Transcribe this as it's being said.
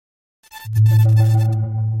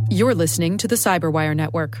You're listening to the Cyberwire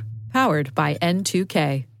Network, powered by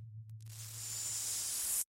N2K.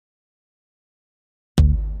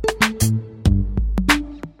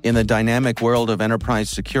 In the dynamic world of enterprise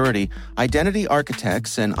security, identity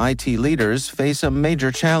architects and IT leaders face a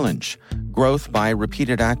major challenge. Growth by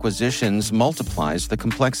repeated acquisitions multiplies the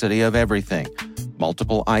complexity of everything.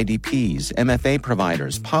 Multiple IDPs, MFA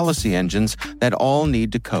providers, policy engines that all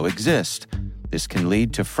need to coexist. This can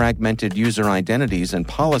lead to fragmented user identities and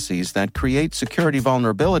policies that create security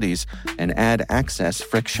vulnerabilities and add access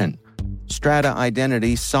friction. Strata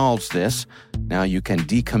Identity solves this. Now you can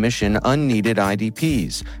decommission unneeded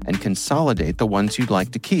IDPs and consolidate the ones you'd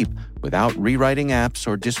like to keep without rewriting apps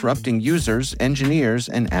or disrupting users, engineers,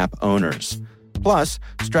 and app owners. Plus,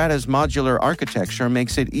 Strata's modular architecture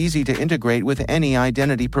makes it easy to integrate with any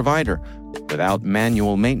identity provider without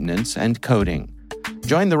manual maintenance and coding.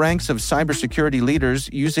 Join the ranks of cybersecurity leaders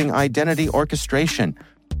using identity orchestration.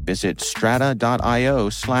 Visit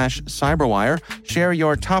strata.io/cyberwire, share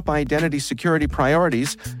your top identity security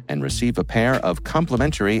priorities, and receive a pair of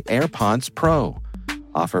complimentary AirPods Pro.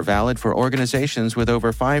 Offer valid for organizations with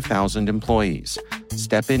over 5,000 employees.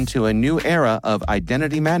 Step into a new era of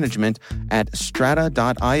identity management at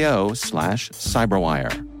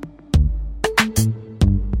strata.io/cyberwire.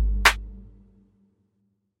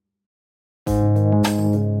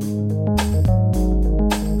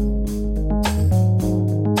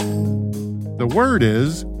 The word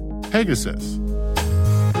is Pegasus.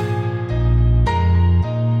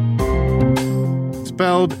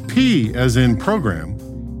 Spelled P as in program,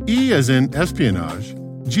 E as in espionage,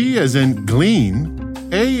 G as in glean,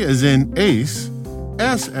 A as in ace,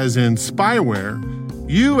 S as in spyware,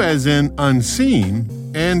 U as in unseen,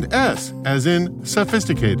 and S as in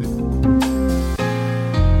sophisticated.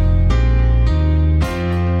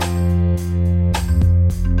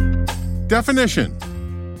 Definition.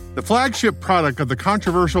 The flagship product of the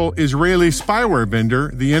controversial Israeli spyware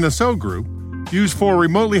vendor, the NSO Group, used for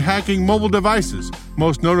remotely hacking mobile devices,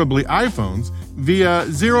 most notably iPhones, via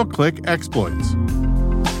zero-click exploits.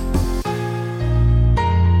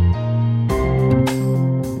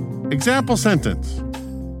 Example sentence.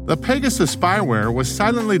 The Pegasus spyware was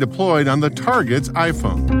silently deployed on the target's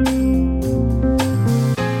iPhone.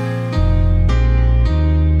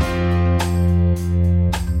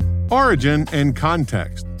 Origin and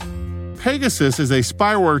context. Pegasus is a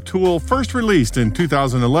spyware tool first released in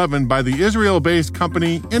 2011 by the Israel-based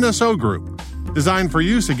company NSO Group, designed for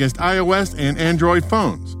use against iOS and Android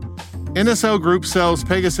phones. NSO Group sells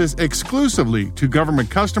Pegasus exclusively to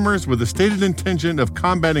government customers with the stated intention of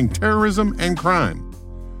combating terrorism and crime.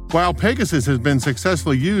 While Pegasus has been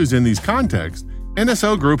successfully used in these contexts,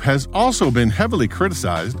 NSO Group has also been heavily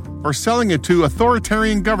criticized for selling it to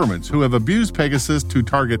authoritarian governments who have abused Pegasus to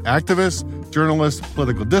target activists, journalists,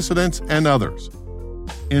 political dissidents, and others.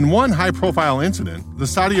 In one high-profile incident, the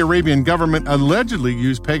Saudi Arabian government allegedly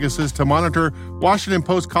used Pegasus to monitor Washington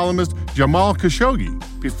Post columnist Jamal Khashoggi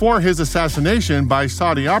before his assassination by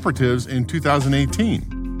Saudi operatives in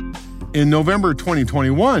 2018. In November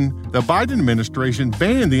 2021, the Biden administration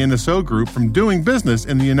banned the NSO Group from doing business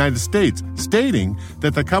in the United States, stating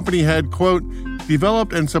that the company had, quote,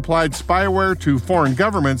 developed and supplied spyware to foreign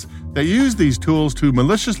governments that use these tools to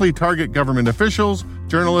maliciously target government officials,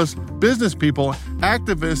 journalists, business people,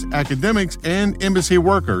 activists, academics, and embassy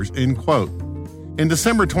workers, end quote. In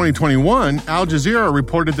December 2021, Al Jazeera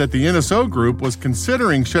reported that the NSO Group was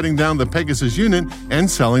considering shutting down the Pegasus unit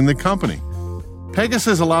and selling the company.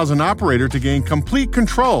 Pegasus allows an operator to gain complete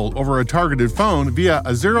control over a targeted phone via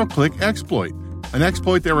a zero-click exploit, an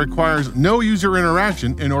exploit that requires no user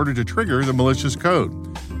interaction in order to trigger the malicious code.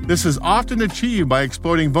 This is often achieved by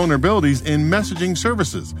exploiting vulnerabilities in messaging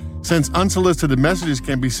services, since unsolicited messages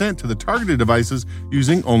can be sent to the targeted devices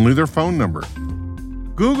using only their phone number.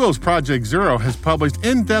 Google's Project Zero has published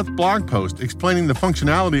in-depth blog posts explaining the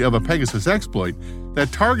functionality of a Pegasus exploit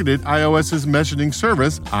that targeted iOS's messaging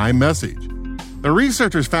service, iMessage. The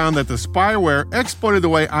researchers found that the spyware exploited the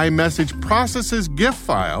way iMessage processes GIF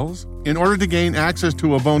files in order to gain access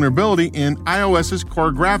to a vulnerability in iOS's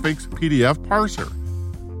Core Graphics PDF parser.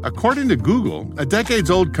 According to Google, a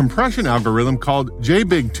decades-old compression algorithm called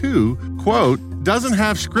JBig2, quote, doesn't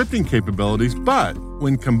have scripting capabilities, but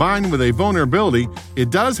when combined with a vulnerability, it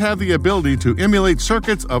does have the ability to emulate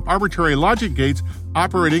circuits of arbitrary logic gates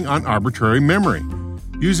operating on arbitrary memory.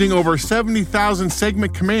 Using over 70,000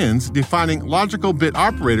 segment commands defining logical bit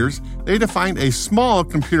operators, they defined a small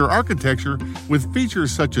computer architecture with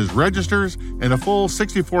features such as registers and a full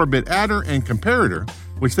 64-bit adder and comparator,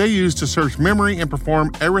 which they use to search memory and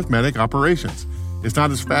perform arithmetic operations. It's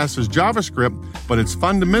not as fast as JavaScript, but it's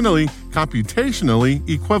fundamentally computationally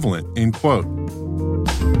equivalent, end quote.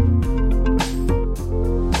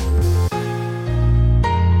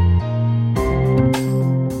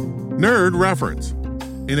 Nerd reference.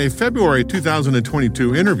 In a February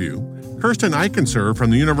 2022 interview, Kirsten Eichenser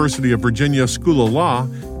from the University of Virginia School of Law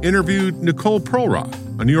interviewed Nicole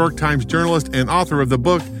Perlroth, a New York Times journalist and author of the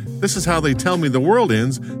book This Is How They Tell Me the World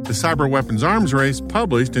Ends, the Cyber Weapons Arms Race,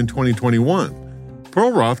 published in 2021.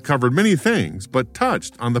 Perlroth covered many things, but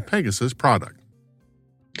touched on the Pegasus product.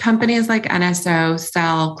 Companies like NSO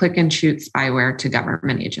sell click-and-shoot spyware to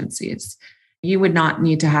government agencies. You would not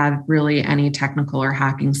need to have really any technical or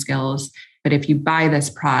hacking skills. But if you buy this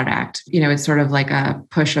product, it's sort of like a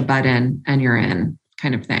push a button and you're in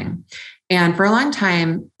kind of thing. And for a long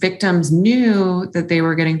time, victims knew that they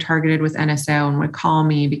were getting targeted with NSO and would call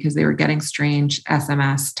me because they were getting strange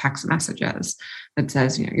SMS text messages that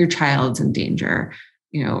says, your child's in danger,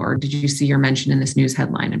 or did you see your mention in this news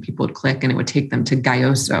headline? And people would click and it would take them to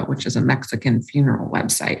Gayoso, which is a Mexican funeral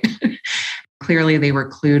website. Clearly, they were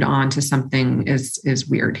clued on to something is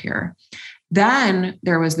weird here. Then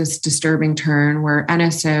there was this disturbing turn where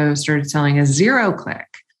NSO started selling a zero-click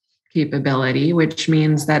capability, which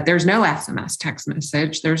means that there's no SMS text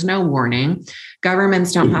message, there's no warning.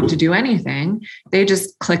 Governments don't have to do anything. They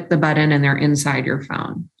just click the button and they're inside your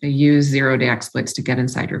phone. They use zero-day exploits to get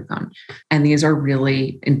inside your phone. And these are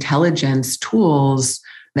really intelligence tools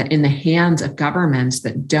that in the hands of governments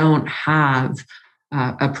that don't have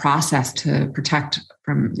a process to protect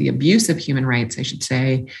from the abuse of human rights, I should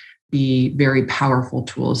say, be very powerful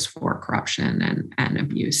tools for corruption and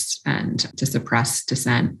abuse and to suppress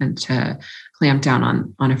dissent and to clamp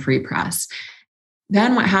down on a free press.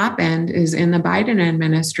 Then what happened is in the Biden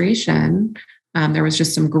administration, there was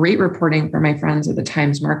just some great reporting from my friends at the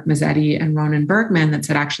Times, Mark Mazzetti and Ronan Bergman, that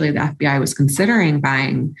said actually the FBI was considering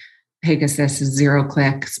buying Pegasus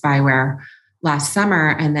zero-click spyware last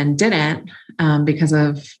summer and then didn't because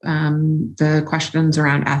of the questions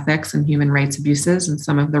around ethics and human rights abuses and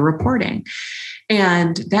some of the reporting.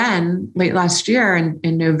 And then late last year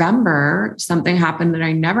in November, something happened that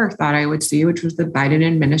I never thought I would see, which was the Biden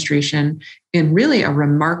administration, in really a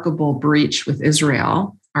remarkable breach with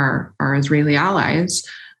Israel, our Israeli allies,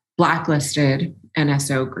 blacklisted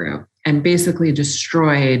NSO Group and basically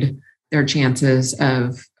destroyed their chances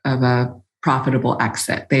of a profitable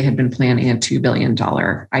exit. They had been planning a $2 billion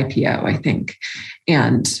IPO, I think,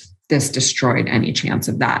 and this destroyed any chance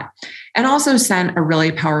of that. And also sent a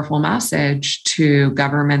really powerful message to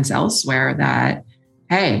governments elsewhere that,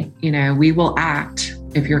 hey, we will act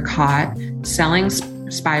if you're caught selling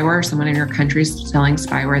spyware, someone in your country is selling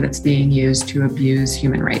spyware that's being used to abuse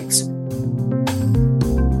human rights.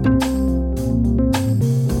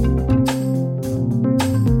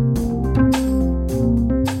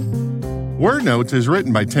 Word Notes is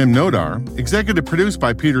written by Tim Nodar, executive produced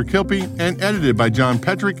by Peter Kilpie, and edited by John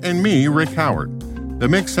Petrick and me, Rick Howard. The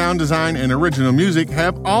mix, sound design, and original music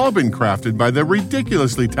have all been crafted by the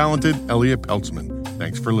ridiculously talented Elliot Peltzman.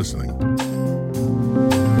 Thanks for listening.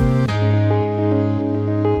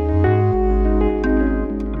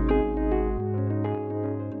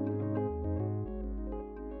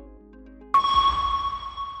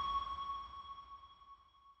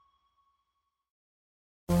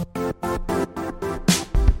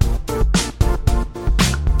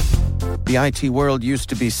 The IT world used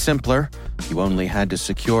to be simpler. You only had to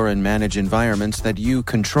secure and manage environments that you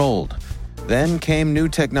controlled. Then came new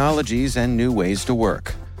technologies and new ways to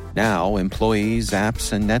work. Now, employees,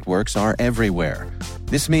 apps, and networks are everywhere.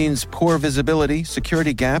 This means poor visibility,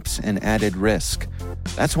 security gaps, and added risk.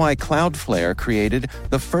 That's why Cloudflare created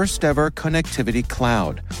the first-ever connectivity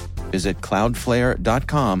cloud. Visit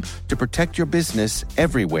cloudflare.com to protect your business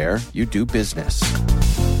everywhere you do business.